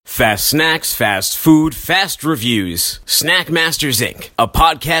Fast snacks, fast food, fast reviews. Snack Masters Inc., a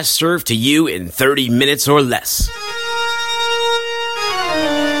podcast served to you in 30 minutes or less.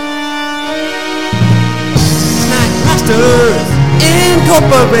 Snack Masters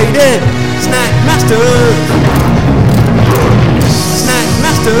Incorporated. Snack Masters. Snack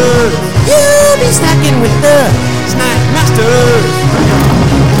Masters. You'll be snacking with the Snack Masters.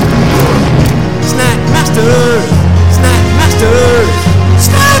 Snack Masters. Snack Masters.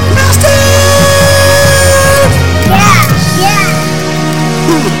 Snack Masters! Yeah.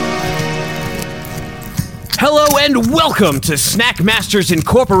 Hello and welcome to Snack Masters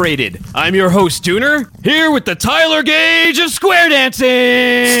Incorporated. I'm your host, Dooner, here with the Tyler Gage of square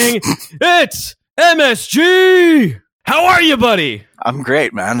dancing. It's MSG. How are you, buddy? I'm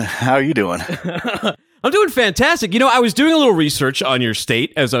great, man. How are you doing? I'm doing fantastic. You know, I was doing a little research on your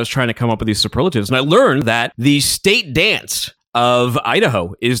state as I was trying to come up with these superlatives, and I learned that the state dance of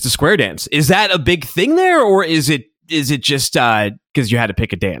Idaho is the square dance. Is that a big thing there, or is it just because you had to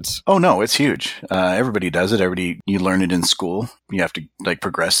pick a dance? Oh, no, it's huge. Everybody does it. You learn it in school. You have to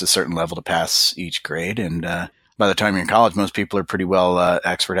progress to a certain level to pass each grade. And by the time you're in college, most people are pretty well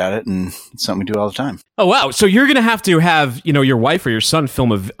expert at it, and it's something we do all the time. Oh, wow. So you're going to have your wife or your son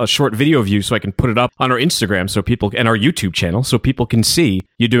film a short video of you so I can put it up on our Instagram and our YouTube channel so people can see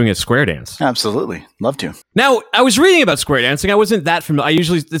you doing a square dance. Absolutely. Love to. Now, I was reading about square dancing. I wasn't that familiar.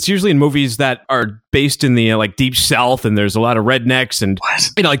 It's usually in movies that are based in the deep south, and there's a lot of rednecks and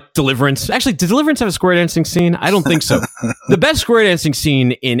like Deliverance. Actually, did Deliverance have a square dancing scene? I don't think so. The best square dancing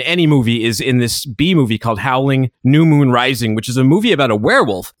scene in any movie is in this B movie called Howling New Moon Rising, which is a movie about a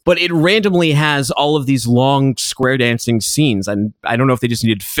werewolf, but it randomly has all of these long square dancing scenes. And I don't know if they just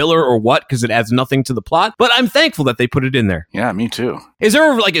needed filler or what, because it adds nothing to the plot, but I'm thankful that they put it in there. Yeah, me too. Is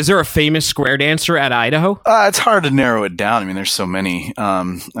there a famous square dancer at Idaho? It's hard to narrow it down. I mean, there's so many.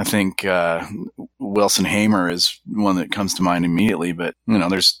 I think Wilson Hamer is one that comes to mind immediately, but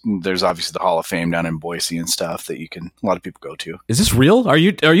there's obviously the Hall of Fame down in Boise and stuff that a lot of people go to. Is this real? Are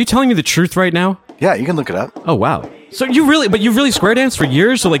you telling me the truth right now? Yeah, you can look it up. Oh, wow. So you've really square danced for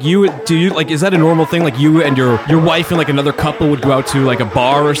years? So is that a normal thing? Like you and your wife and another couple would go out to a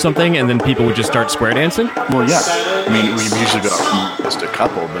bar or something, and then people would just start square dancing? Well, yeah. I mean, we usually go out from just a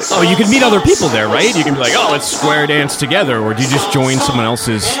couple, but... Oh, you can meet other people there, right? You can be like, oh, let's square dance together. Or do you just join someone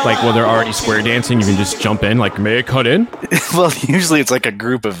else's, while they're already square dancing, you can just jump in, may I cut in? Well, usually it's a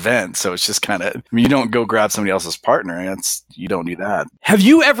group event, so it's just kind of... you don't go grab somebody else's partner. You don't do that. Have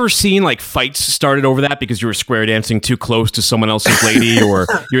you ever seen, fights started over that because you were square dancing too close to someone else's lady, or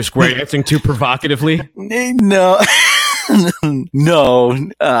you're square dancing too provocatively? No. No,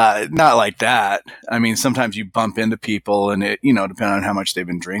 not like that. I mean, sometimes you bump into people and it, depending on how much they've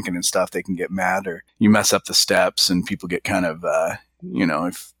been drinking and stuff, they can get mad, or you mess up the steps and people get kind of,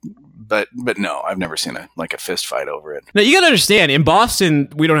 but no, I've never seen a fist fight over it. Now, you gotta understand, in Boston,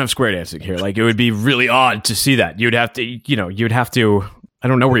 we don't have square dancing here. It would be really odd to see that. You'd have to, I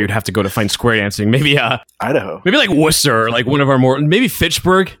don't know where you'd have to go to find square dancing. Maybe, Idaho. Maybe Worcester, or one of our more, maybe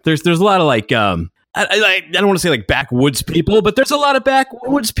Fitchburg. There's a lot of I don't want to say backwoods people, but there's a lot of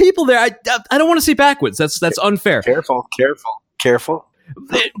backwoods people there. I don't want to say backwoods. That's unfair. Careful.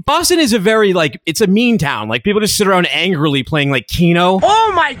 Boston is a very it's a mean town. People just sit around angrily playing Keno.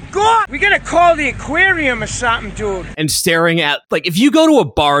 Oh my God! We gotta call the aquarium or something, dude. And staring at if you go to a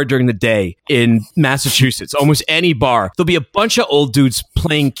bar during the day in Massachusetts, almost any bar, there'll be a bunch of old dudes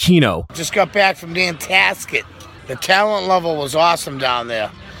playing Keno. Just got back from Nantasket. The talent level was awesome down there.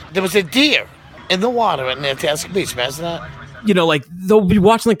 There was a deer in the water at Nantasket Beach. Imagine that. They'll be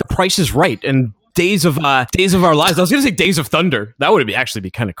watching The Price is Right and Days of Our Lives. I was gonna say Days of Thunder. That would actually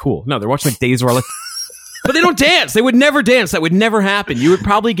be kind of cool. No, they're watching Days of Our Lives, but they don't dance. They would never dance. That would never happen. You would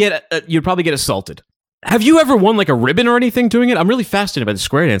probably get assaulted. Have you ever won a ribbon or anything doing it? I'm really fascinated by the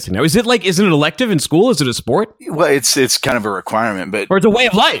square dancing now. Is it isn't it elective in school? Is it a sport? Well, it's kind of a requirement, but or it's a way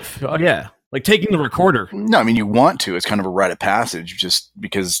of life. Oh yeah. Taking the recorder. No, I mean, you want to. It's kind of a rite of passage just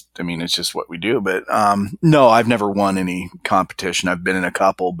because, it's just what we do. But no, I've never won any competition. I've been in a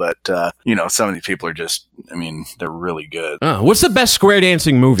couple, but, some of these people are just, they're really good. What's the best square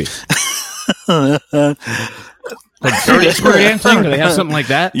dancing movie? Dirty Square Dancing? Do they have something like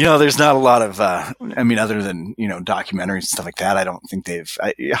that? There's not a lot of, other than, documentaries and stuff like that. I don't think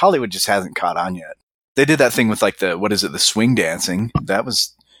Hollywood just hasn't caught on yet. They did that thing with the swing dancing.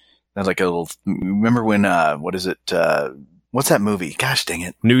 That's a little, remember when, what's that movie? Gosh dang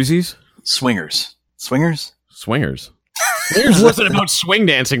it. Newsies? Swingers. Yours wasn't about swing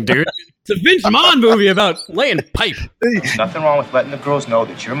dancing, dude. It's a Vince Vaughn movie about laying pipe. Nothing wrong with letting the girls know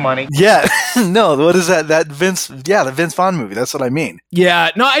that your money. Yeah, no, what is that? The Vince Vaughn movie. That's what I mean.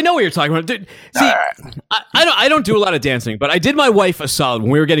 Yeah, no, I know what you're talking about. Dude, see, I don't do a lot of dancing, but I did my wife a solid when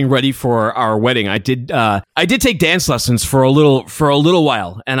we were getting ready for our wedding. I did take dance lessons for a little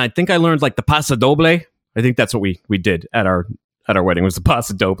while, and I think I learned like the Paso Doble. I think that's what we did at our wedding was the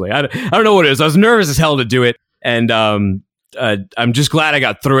Paso Doble. I don't know what it is. I was nervous as hell to do it, and I'm just glad I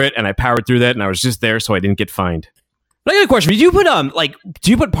got through it and I powered through that, and I was just there so I didn't get fined. But I got a question.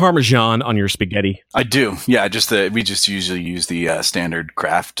 Do you put Parmesan on your spaghetti? I do. Yeah, we just usually use the standard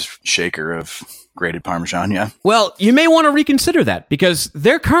Kraft shaker of grated Parmesan. Yeah. Well, you may want to reconsider that because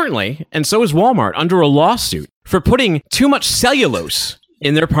they're currently, and so is Walmart, under a lawsuit for putting too much cellulose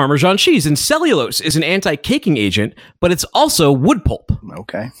in their Parmesan cheese. And cellulose is an anti-caking agent, but it's also wood pulp.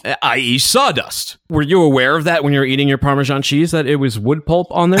 Okay. I.e. sawdust. Were you aware of that when you were eating your Parmesan cheese, that it was wood pulp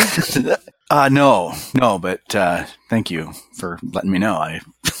on there? No, but thank you for letting me know.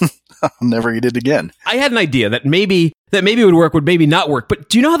 I'll never eat it again. I had an idea that maybe it would work, would maybe not work. But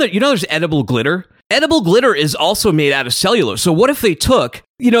do you know there's edible glitter? Edible glitter is also made out of cellulose. So what if they took,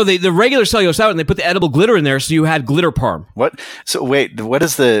 the regular cellulose out and they put the edible glitter in there so you had glitter parm? What? So wait, what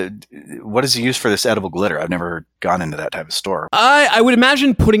is the use for this edible glitter? I've never gone into that type of store. I would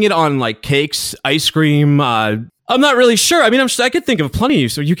imagine putting it on like cakes, ice cream. I'm not really sure. I mean, I could think of plenty of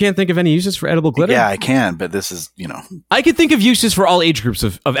uses. So you can't think of any uses for edible glitter? Yeah, I can, but this is, I could think of uses for all age groups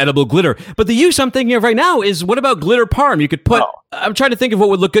of edible glitter. But the use I'm thinking of right now is, what about glitter parm? You could put, I'm trying to think of what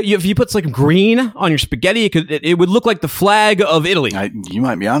would look good. If you put like green on your spaghetti, it would look like the flag of Italy. You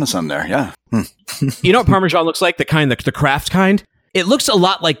might be onto something there, yeah. You know what Parmesan looks like? The Kraft kind? It looks a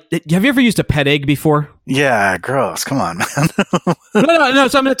lot like, have you ever used a pet egg before? Yeah, gross. Come on, man. No.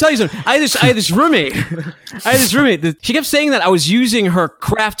 So I'm going to tell you something. I had this roommate. She kept saying that I was using her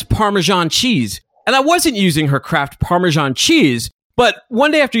Kraft Parmesan cheese. And I wasn't using her Kraft Parmesan cheese. But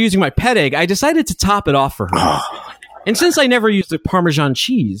one day after using my pet egg, I decided to top it off for her. And since I never used the Parmesan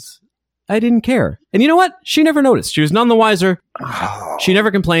cheese, I didn't care. And you know what? She never noticed. She was none the wiser. She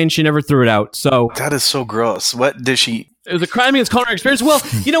never complained. She never threw it out. So that is so gross. What did she... It was a crime against culinary experience. Well,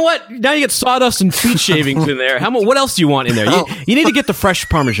 you know what? Now you get sawdust and feet shavings in there. What else do you want in there? You need to get the fresh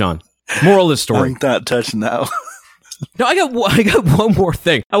Parmesan. Moral of the story. I'm not touching that. No, I got one more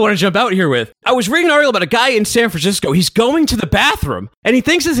thing I want to jump out here with. I was reading an article about a guy in San Francisco. He's going to the bathroom and he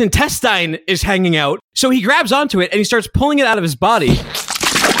thinks his intestine is hanging out. So he grabs onto it and he starts pulling it out of his body.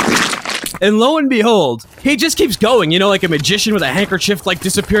 And lo and behold, he just keeps going, like a magician with a handkerchief, like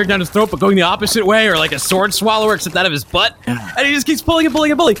disappearing down his throat, but going the opposite way, or like a sword swallower, except out of his butt. And he just keeps pulling and pulling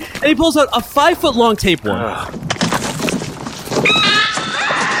and pulling. And he pulls out a 5-foot-long tapeworm.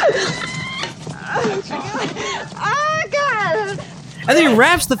 And then he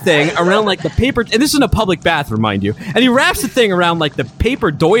wraps the thing around like the paper, and this is in a public bathroom, mind you, and he wraps the thing around like the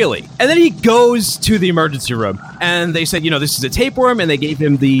paper doily. And then he goes to the emergency room, and they said, this is a tapeworm, and they gave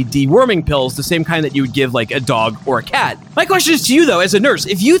him the deworming pills, the same kind that you would give like a dog or a cat. My question is to you, though, as a nurse,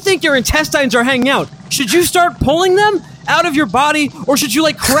 if you think your intestines are hanging out, should you start pulling them out of your body, or should you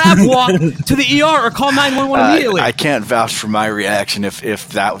like crab walk to the ER or call 911 immediately? I can't vouch for my reaction if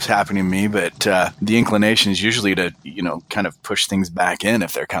that was happening to me, but the inclination is usually to kind of push things back in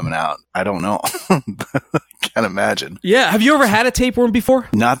if they're coming out. I don't know. Can't imagine. Yeah. Have you ever had a tapeworm before?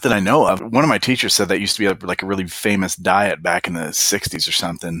 Not that I know of. One of my teachers said that used to be like a really famous diet back in the 60s or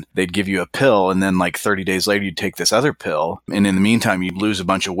something. They'd give you a pill, and then like 30 days later you'd take this other pill, and in the meantime you'd lose a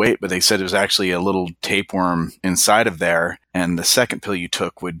bunch of weight, but they said it was actually a little tapeworm inside of there, and the second pill you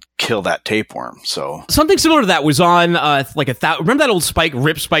took would kill that tapeworm. So something similar to that was on remember that old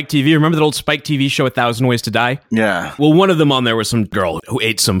Rip Spike TV? Remember that old Spike TV show, 1,000 Ways to Die? Yeah. Well, one of them on there was some girl who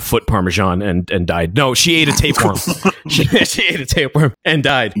ate some foot Parmesan and died. No, she ate a tapeworm. she ate a tapeworm and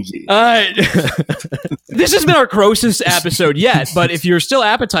died. This has been our grossest episode yet, but if you're still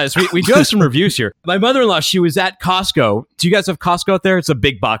appetized, we do have some reviews here. My mother-in-law, she was at Costco. Do you guys have Costco out there? It's a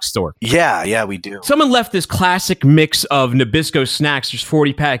big box store. Yeah, we do. Someone left this classic mix of Nabisco snacks. There's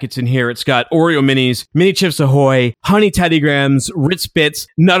 40 packets in here. It's got Oreo Minis, Mini Chips Ahoy, Honey Teddy Grahams, Ritz Bits,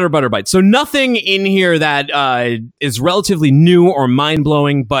 Nutter Butter Bites. So nothing in here that is relatively new or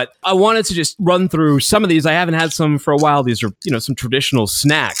mind-blowing, but I wanted to just run through some of these. I haven't had some for a while. These are, some traditional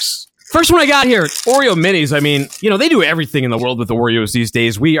snacks First one I got here, Oreo Minis. I mean, they do everything in the world with Oreos these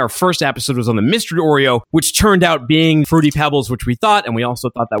days. Our first episode was on the Mystery Oreo, which turned out being Fruity Pebbles, which we thought, and we also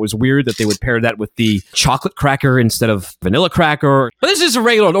thought that was weird that they would pair that with the chocolate cracker instead of vanilla cracker. But this is a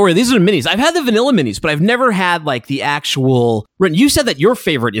regular Oreo. These are the minis. I've had the vanilla minis, but I've never had like the actual... You said that your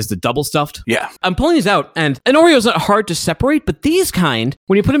favorite is the double stuffed. Yeah. I'm pulling these out, and an Oreo is not hard to separate, but these kind,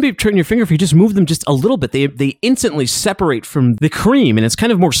 when you put them between your finger, if you just move them just a little bit, they instantly separate from the cream, and it's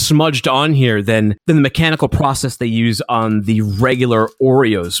kind of more smudged on here than the mechanical process they use on the regular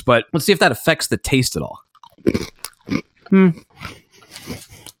Oreos. But let's see if that affects the taste at all. No,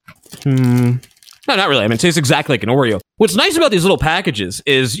 not really. I mean, it tastes exactly like an Oreo. What's nice about these little packages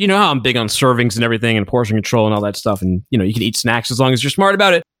is, how I'm big on servings and everything and portion control and all that stuff. And, you can eat snacks as long as you're smart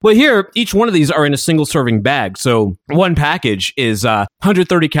about it. But here, each one of these are in a single serving bag. So one package is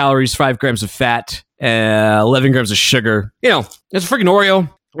 130 calories, 5 grams of fat, 11 grams of sugar. It's a freaking Oreo.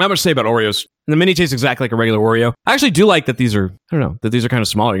 Not much to say about Oreos. And the mini tastes exactly like a regular Oreo. I actually do like that these are, kind of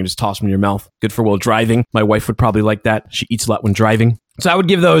smaller. You can just toss them in your mouth. Good for while driving. My wife would probably like that. She eats a lot when driving. So I would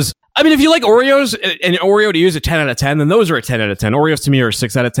give those... I mean, if you like Oreos, and Oreo to use a 10 out of 10, then those are a 10 out of 10. Oreos to me are a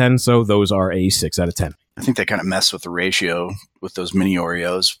 6 out of 10, so those are a 6 out of 10. I think they kind of mess with the ratio with those mini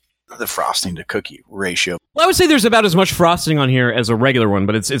Oreos, the frosting to cookie ratio. Well, I would say there's about as much frosting on here as a regular one,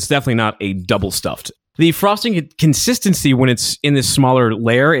 but it's definitely not a double stuffed. The frosting consistency, when it's in this smaller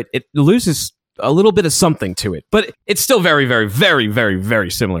layer, it loses a little bit of something to it, but it's still very, very, very, very,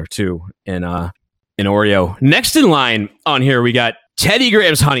 very similar to an Oreo. Next in line on here, we got Teddy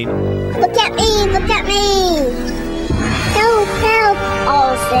Grahams Honey. Look at me, look at me. Help, help.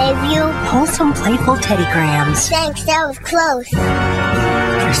 I'll save you. Wholesome, playful Teddy Grahams. Thanks, that was close.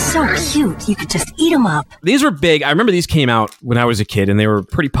 They're so cute, you could just eat them up. These were big. I remember these came out when I was a kid, and they were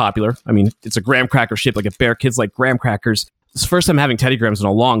pretty popular. I mean, it's a graham cracker shaped like a bear. Kids like graham crackers. It's the first time having Teddy Grahams in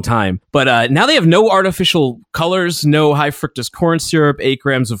a long time. But now they have no artificial colors, no high fructose corn syrup, 8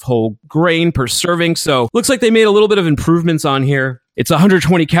 grams of whole grain per serving. So looks like they made a little bit of improvements on here. It's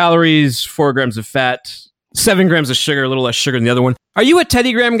 120 calories, 4 grams of fat, 7 grams of sugar, a little less sugar than the other one. Are you a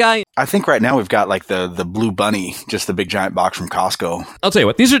Teddy Graham guy? I think right now we've got like the Blue Bunny, just the big giant box from Costco. I'll tell you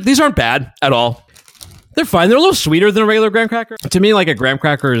what, these aren't bad at all. They're fine. They're a little sweeter than a regular graham cracker. To me, like a graham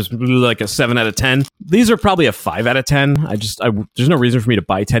cracker is like a 7 out of 10. These are probably a 5 out of 10. There's no reason for me to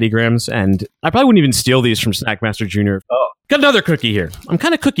buy Teddy Grahams, and I probably wouldn't even steal these from Snackmaster Jr. Oh. Got another cookie here. I'm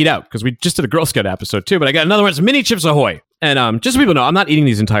kind of cookied out because we just did a Girl Scout episode too, but I got another one. It's Mini Chips Ahoy. And just so people know, I'm not eating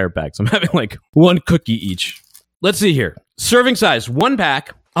these entire bags. I'm having like one cookie each. Let's see here. Serving size, 1 pack,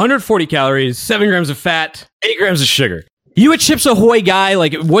 140 calories, 7 grams of fat, 8 grams of sugar. You a Chips Ahoy guy?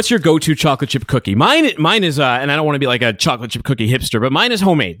 Like, what's your go-to chocolate chip cookie? Mine is, and I don't want to be like a chocolate chip cookie hipster, but mine is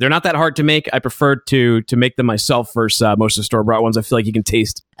homemade. They're not that hard to make. I prefer to make them myself versus most of the store-bought ones. I feel like you can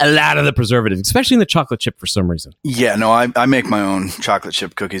taste a lot of the preservatives, especially in the chocolate chip for some reason. Yeah, no, I make my own chocolate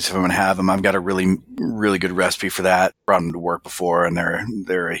chip cookies if I'm going to have them. I've got a really, really good recipe for that. Brought them to work before, and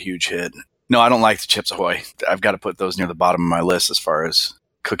they're a huge hit. No, I don't like the Chips Ahoy. I've got to put those near the bottom of my list as far as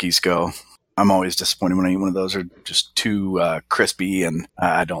cookies go. I'm always disappointed when I eat one of those. They're just too crispy, and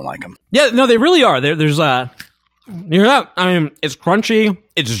I don't like them. Yeah, no, they really are. There's you hear that? I mean, it's crunchy,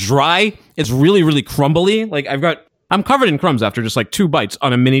 it's dry, it's really, really crumbly. Like I'm covered in crumbs after just like 2 bites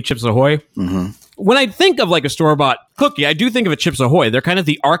on a mini Chips Ahoy. Mm-hmm. When I think of like a store-bought cookie, I do think of a Chips Ahoy. They're kind of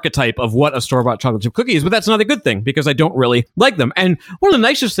the archetype of what a store-bought chocolate chip cookie is, but that's not a good thing because I don't really like them. And one of the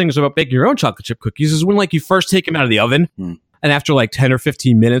nicest things about baking your own chocolate chip cookies is when like you first take them out of the oven. And after like 10 or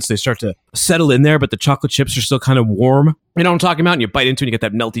 15 minutes, they start to settle in there, but the chocolate chips are still kind of warm. You know what I'm talking about? And you bite into it and you get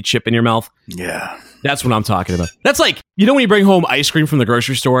that melty chip in your mouth. Yeah. That's what I'm talking about. That's like, when you bring home ice cream from the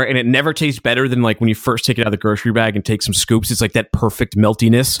grocery store and it never tastes better than like when you first take it out of the grocery bag and take some scoops. It's like that perfect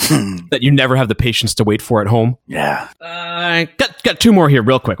meltiness that you never have the patience to wait for at home. Yeah. Got 2 more here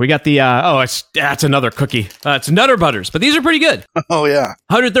real quick. We got the, that's another cookie. It's Nutter Butters, but these are pretty good. Oh, yeah.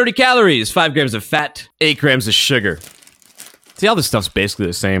 130 calories, 5 grams of fat, 8 grams of sugar. See, all this stuff's basically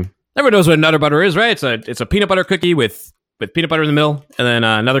the same. Everyone knows what a Nutter Butter is, right? It's a peanut butter cookie with peanut butter in the middle, and then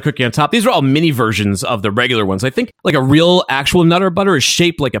another cookie on top. These are all mini versions of the regular ones. I think like a real actual Nutter Butter is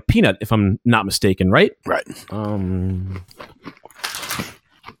shaped like a peanut, if I'm not mistaken, right? Right.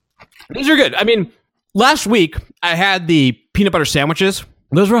 These are good. I mean, last week I had the peanut butter sandwiches.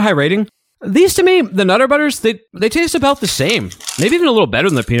 Those were high rating. These, to me, the Nutter Butters, they taste about the same. Maybe even a little better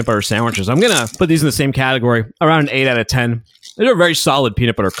than the peanut butter sandwiches. I'm going to put these in the same category, around an 8 out of 10. They're a very solid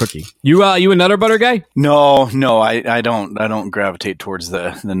peanut butter cookie. You a Nutter Butter guy? No, I don't gravitate towards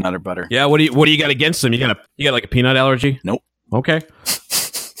the Nutter Butter. Yeah, what do you got against them? You got like a peanut allergy? Nope. Okay.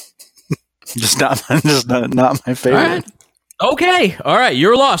 just not my favorite. Okay, all right,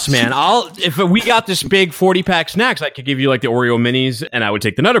 you're lost, man. If we got this big 40-pack snacks, I could give you like the Oreo minis, and I would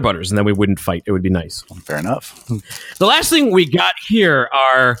take the Nutter Butters, and then we wouldn't fight. It would be nice. Fair enough. The last thing we got here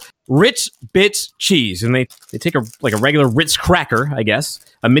are Ritz Bits cheese, and they take a regular Ritz cracker, I guess,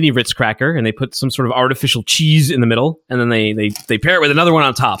 a mini Ritz cracker, and they put some sort of artificial cheese in the middle, and then they pair it with another one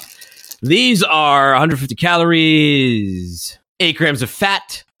on top. These are 150 calories, 8 grams of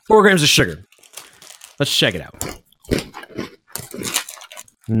fat, 4 grams of sugar. Let's check it out.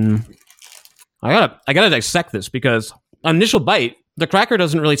 I gotta dissect this because on initial bite, the cracker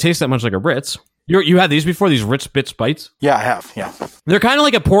doesn't really taste that much like a Ritz. You had these before, these Ritz Bits bites? Yeah, I have. Yeah, they're kind of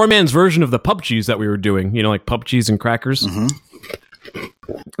like a poor man's version of the pub cheese that we were doing. You know, like pub cheese and crackers. Mm-hmm.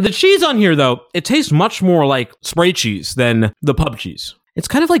 The cheese on here, though, it tastes much more like spray cheese than the pub cheese. It's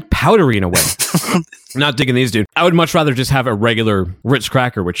kind of like powdery in a way. I'm not digging these, dude. I would much rather just have a regular Ritz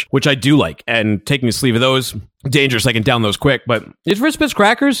cracker, which I do like. And taking a sleeve of those, dangerous. I can down those quick. But these Ritz Bits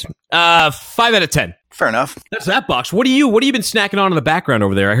crackers, 5 out of 10. Fair enough. That's that box. What have you been snacking on in the background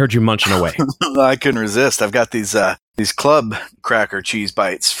over there? I heard you munching away. I couldn't resist. I've got these club cracker cheese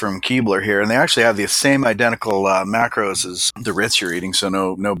bites from Keebler here, and they actually have the same identical macros as the Ritz you're eating, so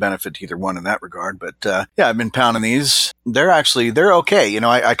no benefit to either one in that regard. But yeah, I've been pounding these. They're okay. You know,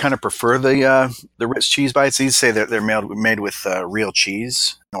 I kind of prefer the Ritz cheese bites. These say that they're made with real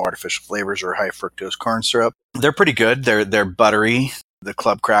cheese, no artificial flavors or high fructose corn syrup. They're pretty good. They're buttery. The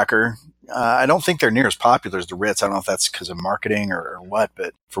club cracker. I don't think they're near as popular as the Ritz. I don't know if that's because of marketing or what,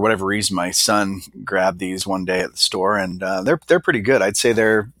 but for whatever reason, my son grabbed these one day at the store, and they're pretty good. I'd say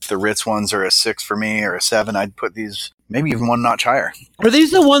if the Ritz ones are a 6 for me or a 7. I'd put these maybe even one notch higher. Are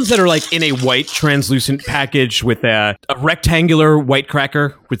these the ones that are like in a white translucent package with a rectangular white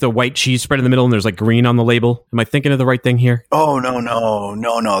cracker with a white cheese spread in the middle, and there's like green on the label? Am I thinking of the right thing here? Oh,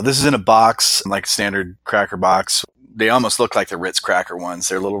 no. This is in a box, like a standard cracker box. They almost look like the Ritz cracker ones.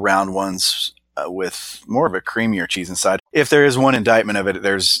 They're little round ones with more of a creamier cheese inside. If there is one indictment of it,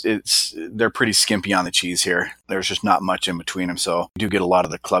 they're pretty skimpy on the cheese here. There's just not much in between them, so you do get a lot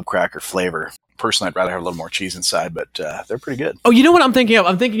of the club cracker flavor. Personally, I'd rather have a little more cheese inside, but they're pretty good. Oh, you know what I'm thinking of?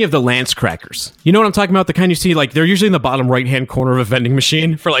 I'm thinking of the Lance crackers. You know what I'm talking about? The kind you see, like, they're usually in the bottom right-hand corner of a vending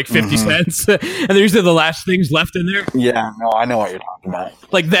machine for like 50 cents. And they're usually the last things left in there. Yeah, no, I know what you're talking about.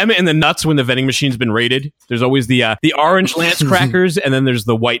 Like them and the nuts when the vending machine's been raided. There's always the orange Lance crackers, and then there's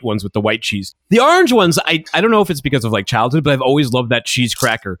the white ones with the white cheese. The orange ones, I don't know if it's because of like childhood, but I've always loved that cheese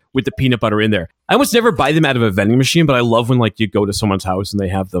cracker with the peanut butter in there. I almost never buy them out of a vending machine, but I love when like you go to someone's house and they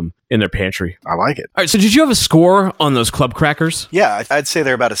have them in their pantry. I like it. All right, so did you have a score on those club crackers? Yeah, I'd say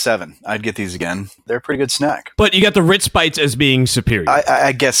they're about a 7. I'd get these again. They're a pretty good snack. But you got the Ritz Bites as being superior.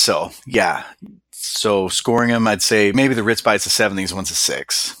 I guess so, yeah. So scoring them, I'd say maybe the Ritz Bites a 7, these ones a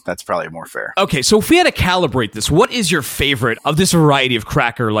 6. That's probably more fair. Okay, so if we had to calibrate this, what is your favorite of this variety of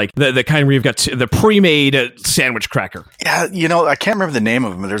cracker, like the kind where you've got the pre-made sandwich cracker? Yeah, you know, I can't remember the name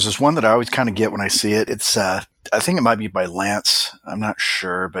of them. There's this one that I always kind of get when I see it. It's I think it might be by Lance. I'm not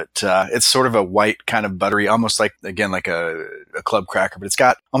sure, but it's sort of a white kind of buttery, almost like, again, like a club cracker, but it's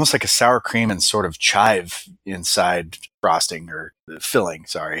got almost like a sour cream and sort of chive inside frosting or filling.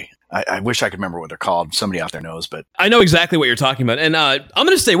 Sorry. I wish I could remember what they're called. Somebody out there knows, but I know exactly what you're talking about. And I'm going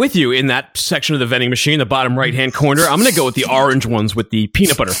to stay with you in that section of the vending machine, the bottom right-hand corner. I'm going to go with the orange ones with the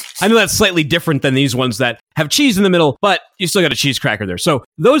peanut butter. I know that's slightly different than these ones that have cheese in the middle, but you still got a cheese cracker there. So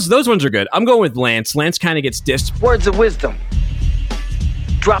those ones are good. I'm going with Lance. Lance kind of gets dissed. Words of wisdom.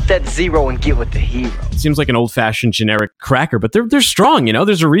 Drop that 0 and get with the hero. It seems like an old-fashioned generic cracker, but they're strong, you know?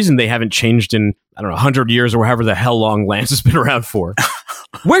 There's a reason they haven't changed in, I don't know, 100 years or however the hell long Lance has been around for.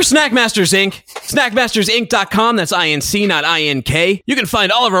 We're Snackmasters Inc. Snackmastersinc.com. That's INC, not INK. You can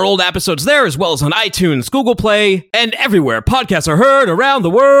find all of our old episodes there, as well as on iTunes, Google Play, and everywhere podcasts are heard around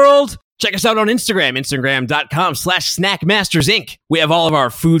the world. Check us out on Instagram, instagram.com/snackmastersinc. We have all of our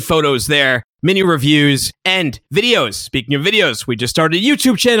food photos there, mini reviews, and videos. Speaking of videos, we just started a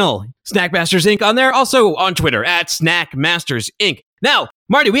YouTube channel, Snackmasters Inc. on there. Also on Twitter, @Snackmasters Inc. Now,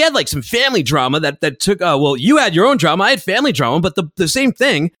 Marty, we had like some family drama that took, well, you had your own drama, I had family drama, but the same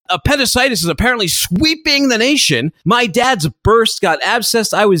thing. Appendicitis is apparently sweeping the nation. My dad's burst got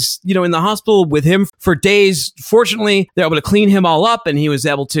abscessed. I was, in the hospital with him for days. Fortunately, they're able to clean him all up, and he was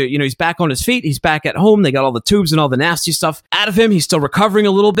able to, he's back on his feet. He's back at home. They got all the tubes and all the nasty stuff out of him. He's still recovering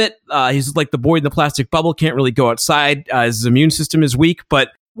a little bit. He's like the boy in the plastic bubble, can't really go outside. His immune system is weak,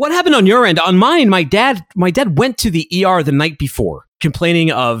 but what happened on your end? On mine, my dad went to the ER the night before,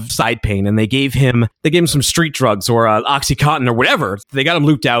 complaining of side pain, and they gave him some street drugs or OxyContin or whatever. They got him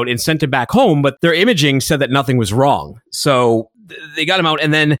looped out and sent him back home, but their imaging said that nothing was wrong. So they got him out,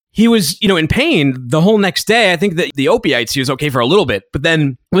 and then he was, in pain the whole next day. I think that the opiates, he was okay for a little bit, but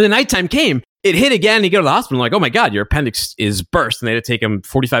then when the nighttime came, it hit again. He go to the hospital, like, oh my God, your appendix is burst. And they had to take him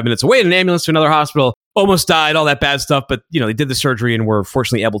 45 minutes away in an ambulance to another hospital. Almost died, all that bad stuff. But, they did the surgery and were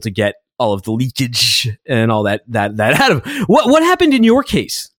fortunately able to get all of the leakage and all that out of him. What happened in your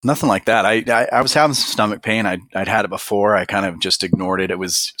case? Nothing like that. I was having some stomach pain. I'd had it before. I kind of just ignored it. It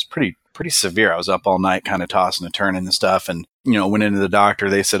was pretty severe. I was up all night kind of tossing and turning and stuff. And, went into the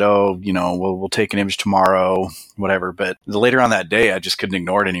doctor. They said, oh, we'll take an image tomorrow, whatever. But later on that day, I just couldn't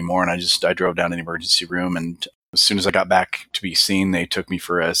ignore it anymore. And I drove down to the emergency room. And as soon as I got back to be seen, they took me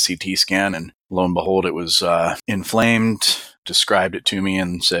for a CT scan. And lo and behold, it was inflamed, described it to me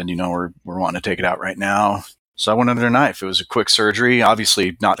and said, we're wanting to take it out right now. So I went under a knife. It was a quick surgery.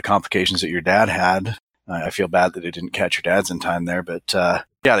 Obviously not the complications that your dad had. I feel bad that they didn't catch your dad's in time there. But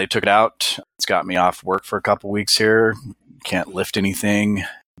yeah, they took it out. It's got me off work for a couple weeks here. Can't lift anything,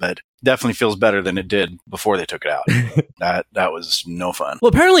 but definitely feels better than it did before they took it out. That was no fun. Well,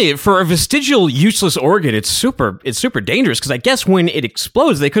 apparently for a vestigial useless organ, it's super dangerous, because I guess when it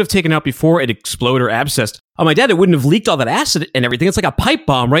explodes, they could have taken it out before it exploded or abscessed. Oh, my dad, it wouldn't have leaked all that acid and everything. It's like a pipe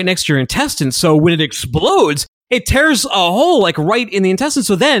bomb right next to your intestines. So when it explodes, it tears a hole like right in the intestine.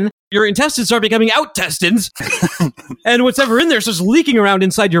 So then your intestines start becoming out-testins. And whatever in there starts leaking around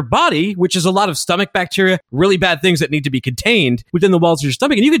inside your body, which is a lot of stomach bacteria, really bad things that need to be contained within the walls of your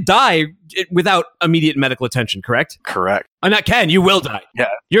stomach. And you could die without immediate medical attention, correct? Correct. I'm not Ken, you will die. Yeah.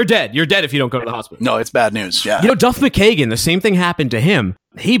 You're dead. You're dead if you don't go to the hospital. No, it's bad news. Yeah. Duff McKagan, the same thing happened to him.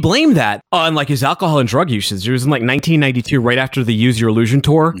 He blamed that on like his alcohol and drug usage. It was in like 1992, right after the Use Your Illusion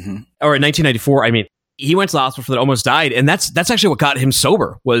tour. Mm-hmm. Or in 1994, I mean. He went to the hospital for that, almost died, and that's actually what got him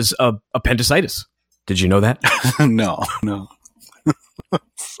sober, was appendicitis. Did you know that? No.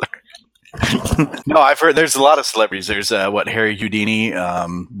 Sorry. No, I've heard there's a lot of celebrities. There's Harry Houdini,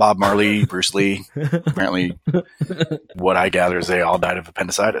 Bob Marley, Bruce Lee. Apparently, what I gather is they all died of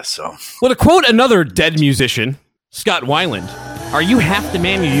appendicitis. So, well, to quote another dead musician, Scott Weiland, "Are you half the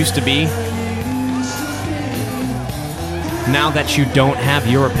man you used to be now that you don't have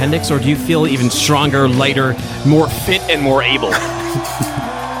your appendix, or do you feel even stronger, lighter, more fit, and more able?"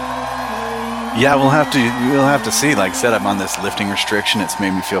 Yeah, we'll have to see. Like I said, I'm on this lifting restriction. It's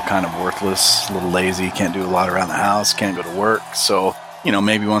made me feel kind of worthless, a little lazy, can't do a lot around the house, can't go to work. So,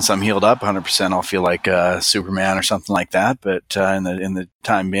 maybe once I'm healed up 100%, I'll feel like Superman or something like that. But in the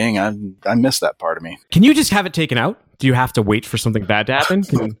time being, I miss that part of me. Can you just have it taken out? Do you have to wait for something bad to happen?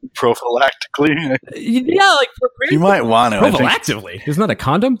 Prophylactically? Yeah, like you might want to. Prophylactively? Isn't that a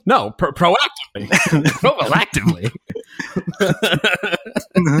condom? No, proactively. Prophylactively.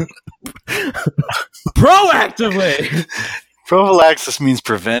 Proactively. Prophylaxis means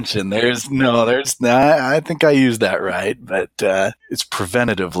prevention. There's not. I think I used that right, but it's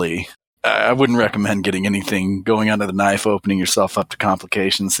preventatively. I wouldn't recommend getting anything going under the knife, opening yourself up to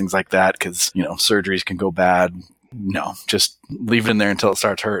complications, things like that, because surgeries can go bad. No, just leave it in there until it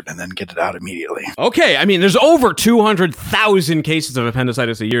starts hurting and then get it out immediately. Okay, I mean, there's over 200,000 cases of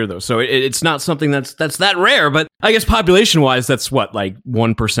appendicitis a year, though, so it's not something that's that rare, but I guess population-wise, that's what, like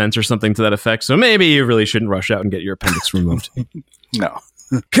 1% or something to that effect, so maybe you really shouldn't rush out and get your appendix removed. No.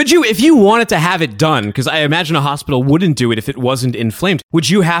 Could you, if you wanted to have it done, because I imagine a hospital wouldn't do it if it wasn't inflamed, would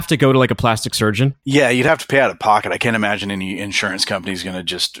you have to go to like a plastic surgeon? Yeah, you'd have to pay out of pocket. I can't imagine any insurance company is going to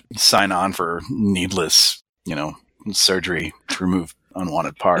just sign on for needless surgery to remove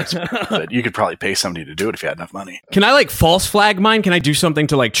unwanted parts. But you could probably pay somebody to do it if you had enough money. Can I false flag mine? Can I do something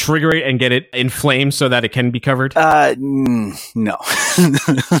to trigger it and get it inflamed so that it can be covered? No.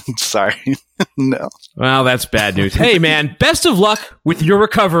 Sorry. No. Well, that's bad news. Hey, man, best of luck with your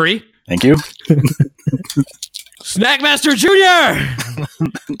recovery. Thank you. Snackmaster Jr.,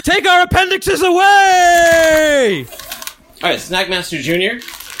 take our appendixes away! All right, Snackmaster Jr.,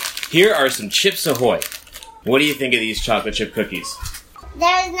 here are some Chips Ahoy. What do you think of these chocolate chip cookies?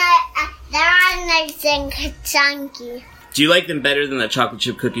 They're nice and chunky. Do you like them better than the chocolate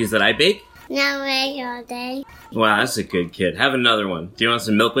chip cookies that I bake? No way all day. Wow, that's a good kid. Have another one. Do you want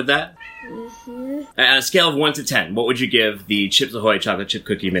some milk with that? Mm-hmm. On a scale of 1 to 10, what would you give the Chips Ahoy chocolate chip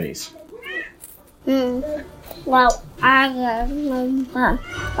cookie minis? Well, I give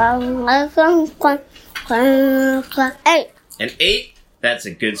 8. An 8? That's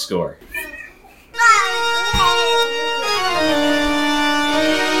a good score.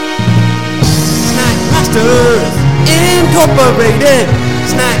 Snackmasters Incorporated.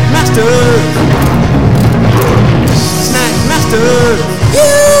 Snackmasters.